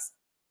 8 bucks.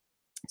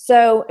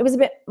 So it was a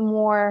bit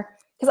more,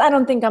 because I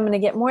don't think I'm going to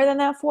get more than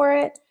that for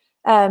it.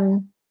 Do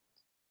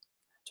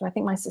I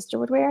think my sister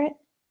would wear it?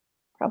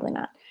 Probably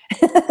not.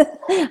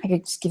 I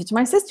could just give it to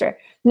my sister.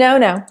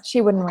 No,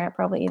 she wouldn't wear it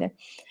probably either.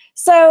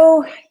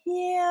 So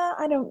yeah,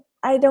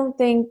 I don't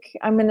think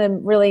I'm going to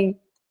really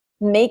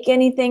make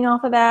anything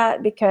off of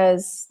that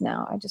because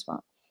no, I just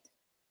won't.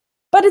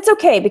 But it's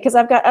okay because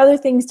I've got other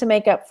things to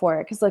make up for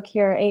it. Because look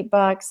here, 8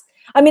 bucks.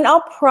 I mean,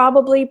 I'll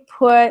probably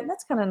put,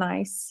 that's kind of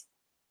nice.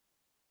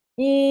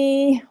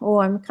 Oh,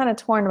 I'm kind of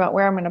torn about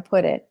where I'm going to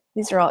put it.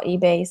 These are all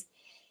eBays.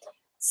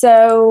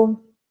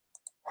 So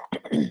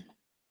I'm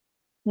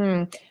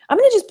going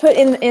to just put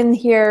in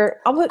here,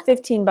 I'll put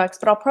 15 bucks,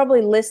 but I'll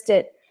probably list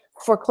it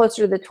for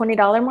closer to the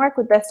 $20 mark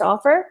with best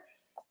offer.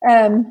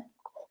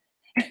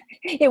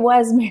 It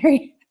was,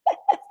 Mary.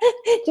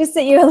 Just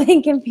sent you a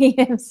link in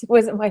PMs. It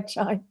wasn't my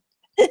chime.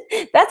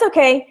 That's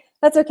okay.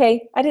 That's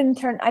okay. I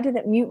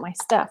didn't mute my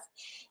stuff.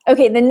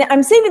 Okay, then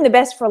I'm saving the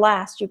best for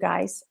last, you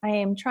guys. I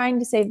am trying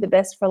to save the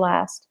best for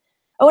last.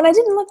 Oh, and I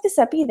didn't look this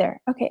up either.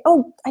 Okay.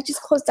 Oh, I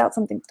just closed out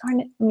something. Darn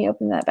it. Let me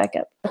open that back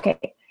up. Okay.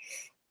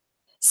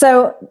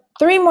 So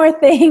 3 more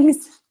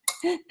things.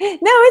 No,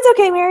 it's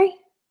okay, Mary.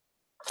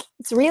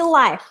 It's real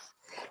life.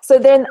 So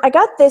then I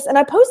got this, and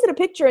I posted a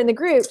picture in the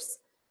groups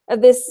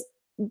of this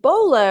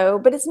bolo,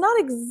 but it's not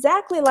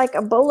exactly like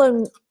a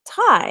bolo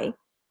tie.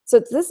 So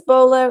it's this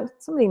bolo.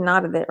 Somebody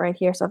knotted it right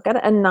here, so I've got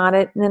to unknot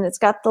it, and then it's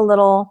got the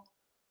little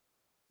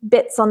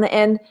bits on the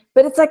end,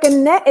 but it's like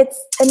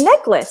it's a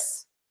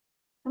necklace.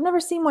 I've never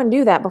seen one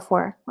do that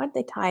before. Why'd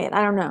they tie it?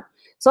 I don't know.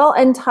 So I'll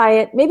untie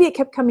it. Maybe it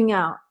kept coming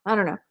out. I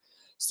don't know.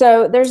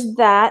 So there's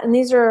that, and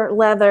these are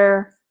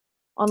leather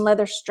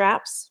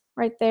straps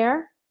right there.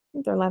 I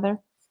think they're leather.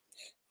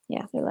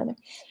 Yeah, they're leather.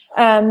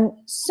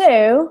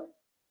 So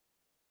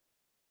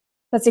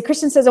let's see.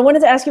 Christian says, I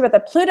wanted to ask you about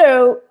the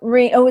Pluto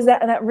ring. Oh, is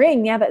that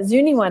ring? Yeah, that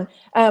Zuni one.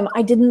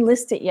 I didn't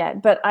list it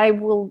yet, but I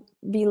will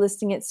be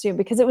listing it soon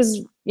because it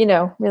was, you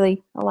know,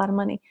 really a lot of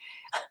money.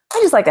 I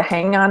just like to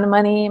hang on to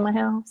money in my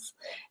house.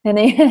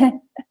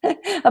 And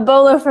a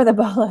bolo for the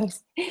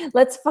bolos.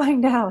 Let's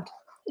find out.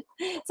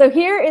 So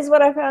here is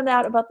what I found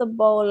out about the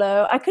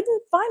bolo. I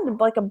couldn't find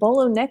like a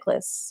bolo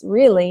necklace,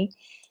 really.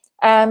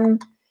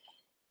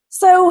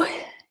 So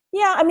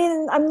yeah, I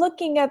mean, I'm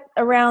looking at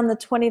around the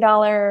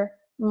 $20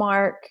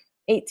 mark,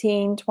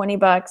 18, 20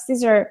 bucks.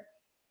 These are,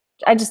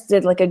 I just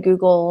did like a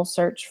Google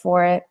search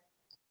for it.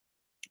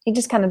 It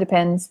just kind of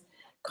depends.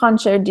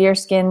 Concho,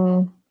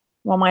 deerskin,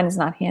 well, mine is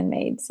not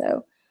handmade,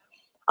 so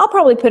I'll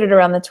probably put it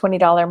around the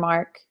 $20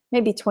 mark,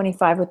 maybe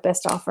 25 with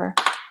best offer.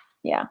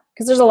 Yeah,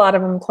 because there's a lot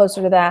of them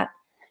closer to that.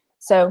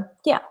 So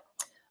yeah,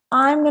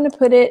 I'm going to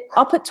put it,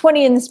 I'll put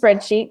 20 in the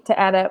spreadsheet to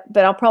add up,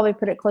 but I'll probably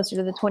put it closer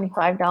to the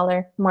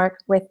 $25 mark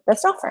with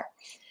best offer.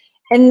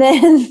 And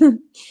then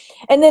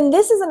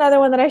this is another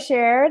one that I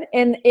shared,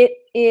 and it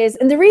is,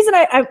 and the reason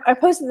I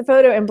posted the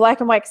photo in black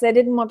and white because I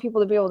didn't want people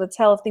to be able to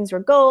tell if things were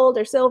gold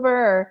or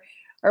silver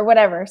or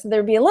whatever, so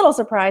there'd be a little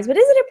surprise. But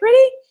isn't it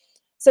pretty?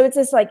 So it's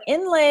this like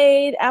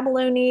inlaid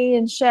abalone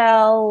and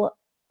shell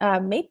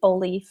maple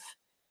leaf,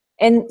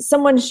 And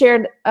someone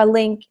shared a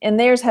link, and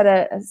theirs had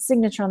a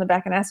signature on the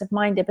back, and asked if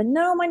mine did, but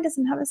no, mine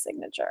doesn't have a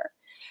signature.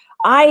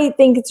 I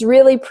think it's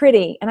really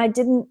pretty, and I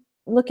didn't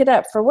look it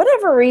up for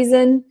whatever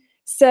reason,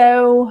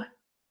 so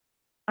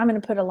I'm going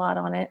to put a lot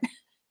on it.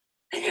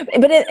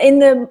 But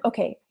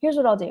okay, here's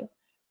what I'll do.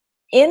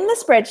 In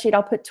the spreadsheet,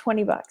 I'll put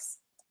 20 bucks,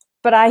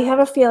 but I have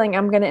a feeling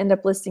I'm going to end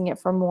up listing it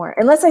for more,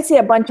 unless I see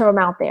a bunch of them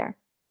out there,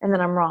 and then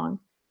I'm wrong.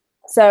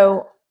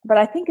 So, but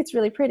I think it's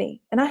really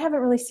pretty, and I haven't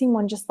really seen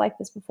one just like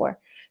this before.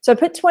 So I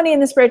put 20 in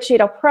the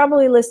spreadsheet. I'll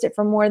probably list it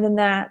for more than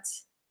that.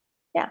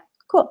 Yeah,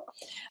 cool.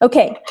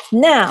 Okay,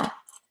 now,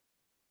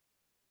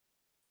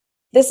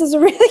 this is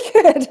really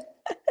good.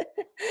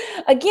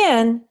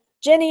 Again,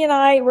 Jenny and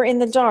I were in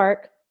the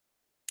dark.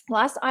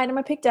 Last item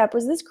I picked up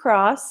was this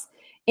cross,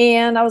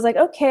 and I was like,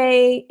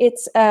 okay,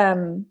 it's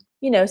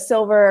you know,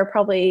 silver,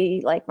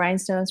 probably like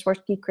rhinestones,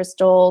 Swarovski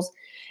crystals.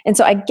 And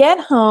so I get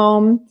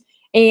home,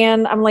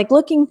 and I'm like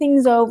looking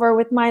things over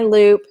with my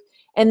loop,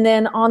 and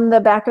then on the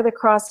back of the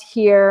cross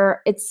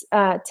here, it's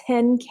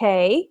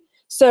 10K.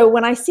 So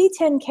when I see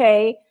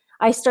 10K,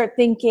 I start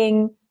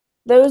thinking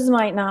those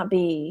might not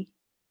be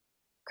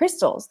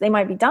crystals, they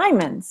might be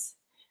diamonds.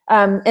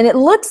 And it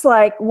looks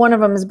like one of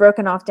them is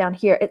broken off down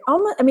here. It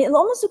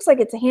almost looks like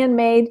it's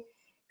handmade,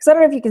 because I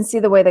don't know if you can see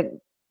the way that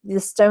the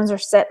stones are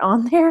set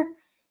on there.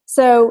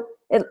 So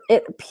it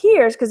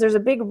appears, because there's a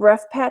big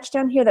rough patch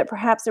down here, that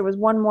perhaps there was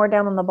one more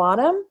down on the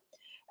bottom.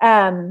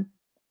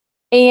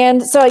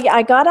 And so yeah,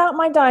 I got out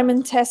my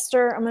diamond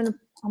tester. I'm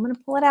gonna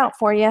pull it out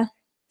for you. I'm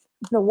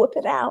gonna whip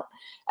it out.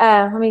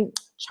 Let me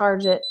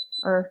charge it,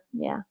 or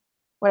yeah,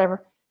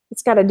 whatever.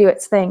 It's got to do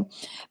its thing.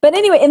 But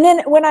anyway, and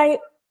then when I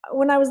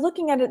was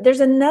looking at it, there's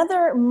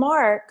another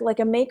mark, like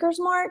a maker's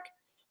mark,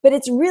 but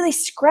it's really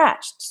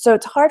scratched, so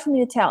it's hard for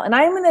me to tell. And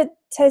I'm going to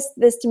test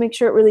this to make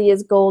sure it really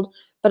is gold,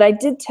 but I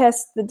did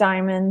test the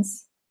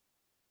diamonds,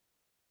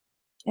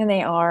 and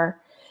they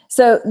are.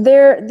 So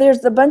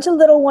there's a bunch of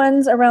little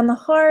ones around the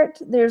heart.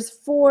 There's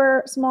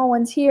 4 small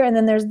ones here, and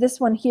then there's this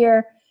one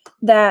here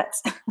that,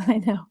 I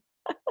know.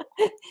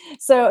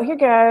 So here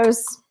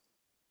goes.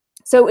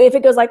 So if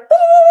it goes like,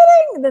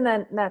 then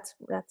that's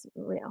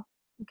real,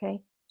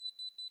 okay?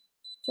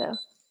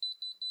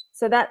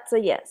 So that's a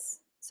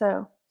yes.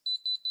 So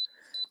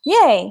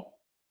yay.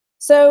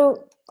 So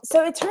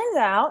it turns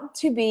out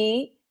to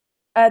be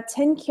a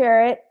 10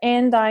 karat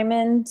and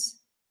diamond.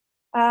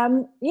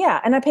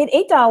 Yeah, and I paid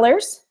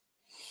 $8.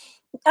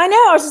 I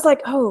know, I was just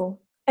like, oh.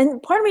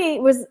 And part of me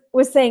was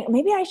saying,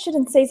 maybe I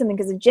shouldn't say something,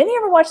 because if Jenny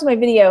ever watches my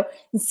video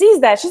and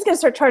sees that, she's going to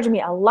start charging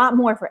me a lot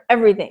more for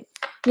everything,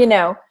 you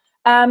know?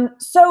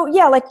 So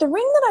yeah, like the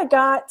ring that I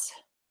got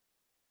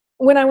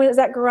when I was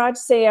at garage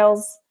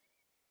sales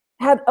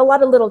had a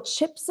lot of little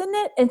chips in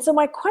it. And so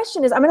my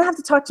question is, I'm going to have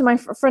to talk to my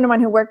friend of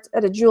mine who worked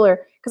at a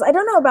jeweler, because I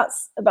don't know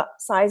about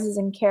sizes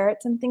and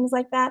carats and things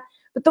like that.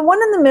 But the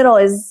one in the middle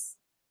is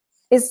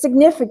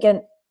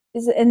significant,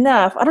 is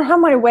enough. I don't have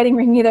my wedding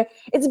ring either.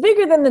 It's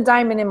bigger than the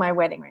diamond in my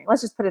wedding ring.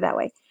 Let's just put it that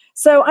way.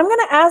 So I'm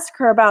going to ask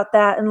her about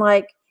that, and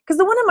like, because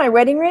the one in my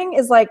wedding ring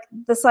is like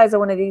the size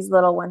of one of these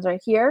little ones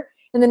right here.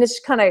 And then it's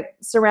kind of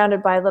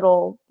surrounded by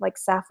little like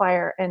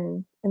sapphire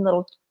and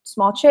little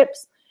small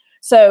chips.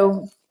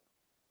 So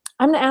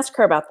I'm going to ask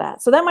her about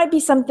that. So that might be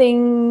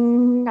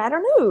something, I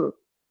don't know.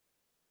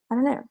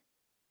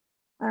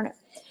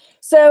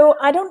 So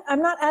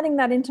I'm not adding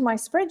that into my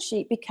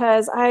spreadsheet,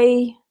 because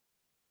I'm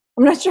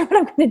not sure what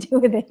I'm going to do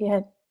with it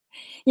yet.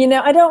 You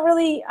know, I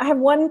have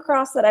one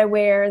cross that I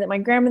wear that my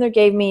grandmother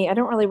gave me. I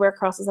don't really wear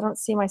crosses. I don't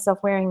see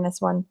myself wearing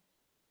this one.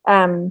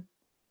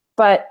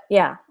 But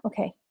yeah,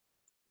 okay.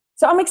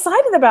 So I'm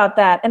excited about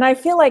that. And I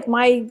feel like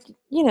go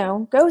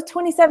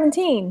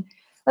 2017.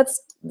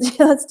 Let's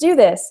do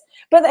this.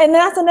 And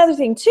that's another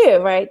thing too,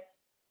 right?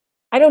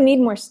 I don't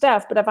need more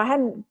stuff, but if I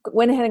hadn't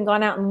went ahead and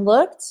gone out and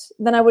looked,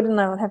 then I wouldn't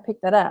have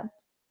picked that up.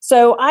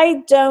 So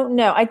I don't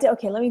know.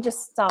 Okay, let me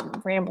just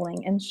stop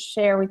rambling and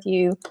share with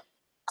you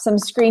some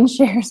screen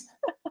shares.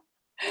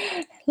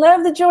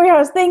 Love the jewelry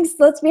house. Thanks.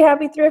 Let's be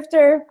happy,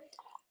 thrifter.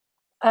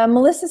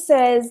 Melissa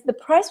says the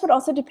price would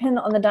also depend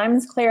on the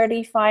diamond's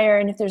clarity, fire,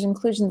 and if there's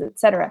inclusions,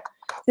 etc.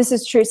 This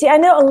is true. See, I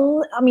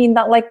know.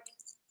 Not like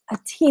a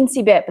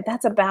teensy bit, but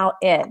that's about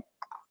it.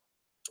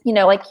 You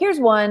know, like here's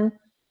one.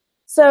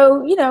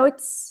 So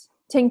it's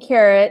 10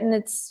 karat and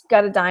it's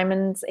got a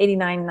diamond. It's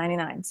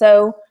 $89.99.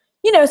 So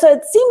so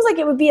it seems like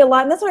it would be a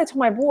lot. And that's what I told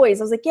my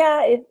boys. I was like,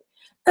 yeah,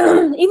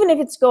 even if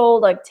it's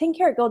gold, like 10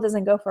 karat gold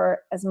doesn't go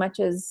for as much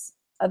as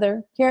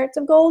other carats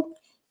of gold.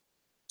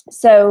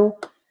 So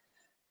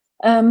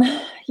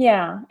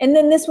yeah, and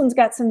then this one's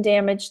got some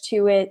damage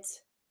to it.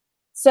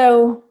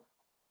 So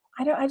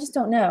I just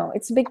don't know.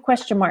 It's a big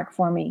question mark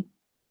for me.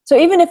 So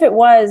even if it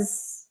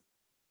was,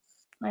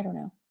 I don't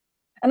know.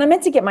 And I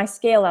meant to get my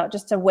scale out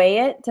just to weigh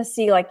it, to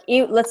see, like,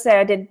 let's say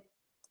I did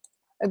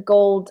a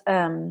gold,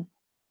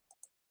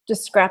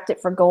 just scrapped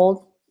it for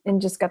gold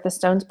and just got the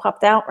stones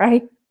popped out,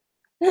 right?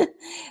 But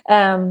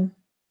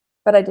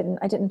I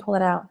didn't pull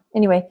it out.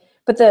 Anyway,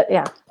 but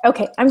yeah,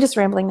 okay, I'm just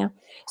rambling now.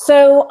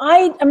 So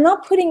I'm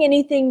not putting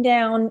anything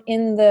down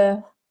in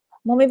the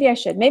Well, maybe I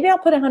should. Maybe I'll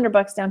put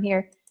 $100 down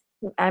here.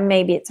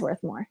 Maybe it's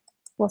worth more.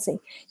 We'll see.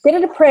 Get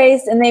it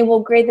appraised, and they will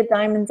grade the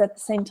diamonds at the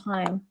same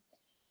time.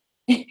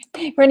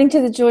 Running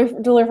to the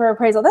jeweler for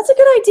appraisal. That's a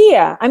good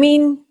idea. I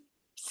mean,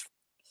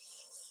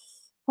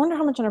 I wonder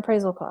how much an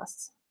appraisal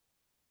costs.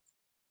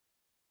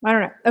 I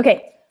don't know.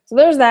 Okay, so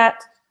there's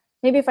that.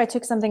 Maybe if I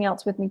took something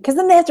else with me, because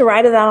then they have to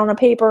write it out on a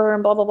paper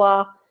and blah blah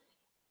blah.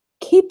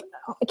 Keep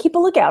a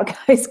lookout,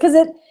 guys, because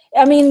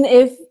I mean,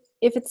 if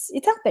it's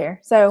out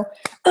there. So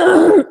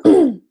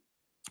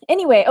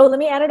anyway, let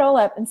me add it all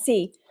up and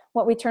see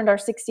what we turned our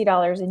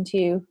 $60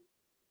 into.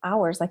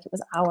 Ours, like it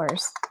was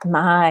ours.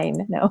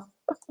 Mine, no.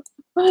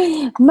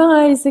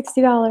 My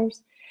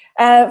 $60.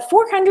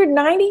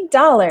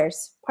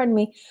 $490. Pardon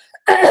me.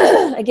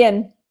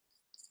 Again.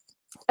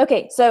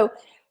 Okay, so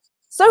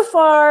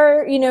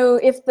far, you know,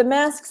 if the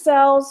mask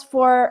sells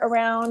for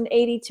around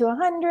 80 to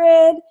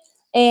 100,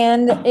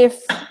 and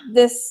if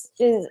this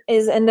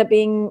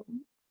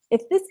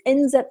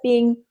ends up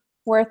being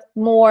worth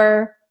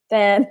more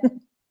than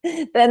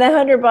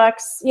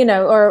 $100, you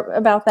know, or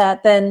about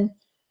that, then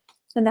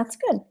that's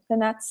good. Then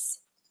that's,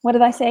 what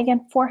did I say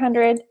again?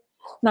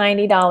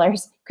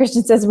 $490.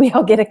 Christian says we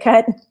all get a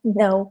cut.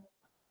 No,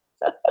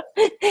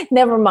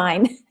 never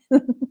mind.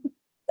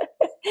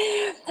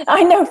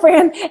 I know,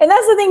 Fran, and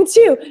that's the thing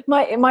too.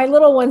 My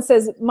little one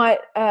says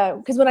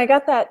because when I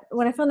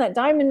found that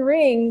diamond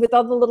ring with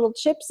all the little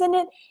chips in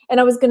it, and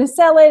I was going to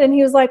sell it, and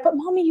he was like, "But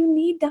mommy, you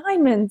need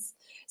diamonds."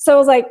 So I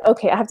was like,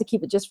 "Okay, I have to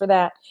keep it just for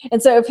that."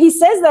 And so if he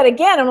says that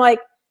again, I'm like,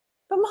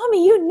 "But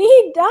mommy, you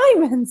need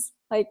diamonds."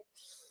 Like,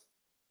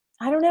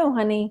 I don't know,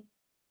 honey.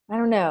 I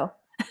don't know.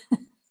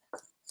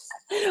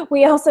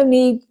 We also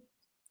need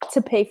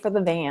to pay for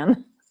the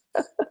van.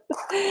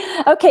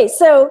 Okay,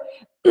 so.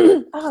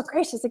 Oh,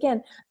 gracious,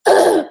 again.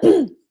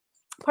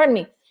 Pardon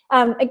me.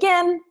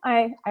 Again,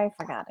 I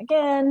forgot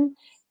again.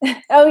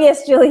 Oh,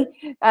 yes, Julie.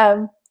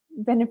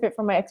 Benefit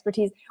from my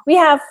expertise. We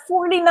have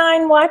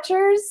 49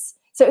 watchers.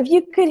 So if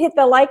you could hit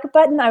the like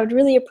button, I would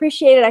really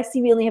appreciate it. I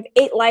see we only have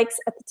 8 likes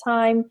at the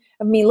time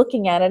of me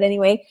looking at it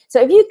anyway.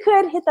 So if you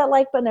could hit that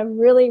like button, I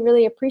really,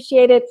 really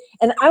appreciate it.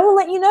 And I will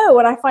let you know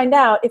what I find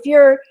out. If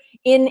you're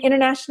in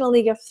International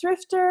League of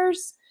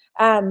Thrifters,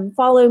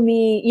 follow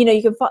me. You know,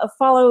 you can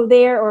follow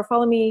there, or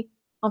follow me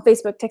on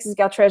Facebook, Texas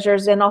Gal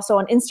Treasures, and also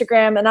on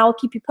Instagram, and I'll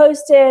keep you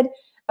posted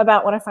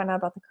about what I find out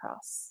about the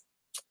cross.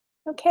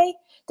 Okay,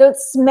 don't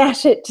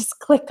smash it, just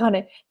click on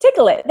it,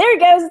 tickle it. There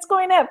it goes, it's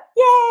going up.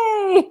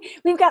 Yay,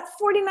 we've got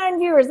 49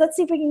 viewers. Let's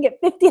see if we can get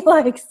 50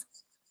 likes.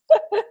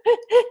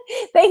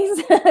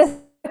 Thanks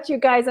you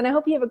guys, and I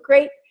hope you have a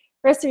great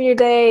rest of your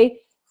day.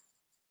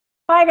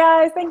 Bye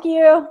guys, thank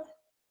you.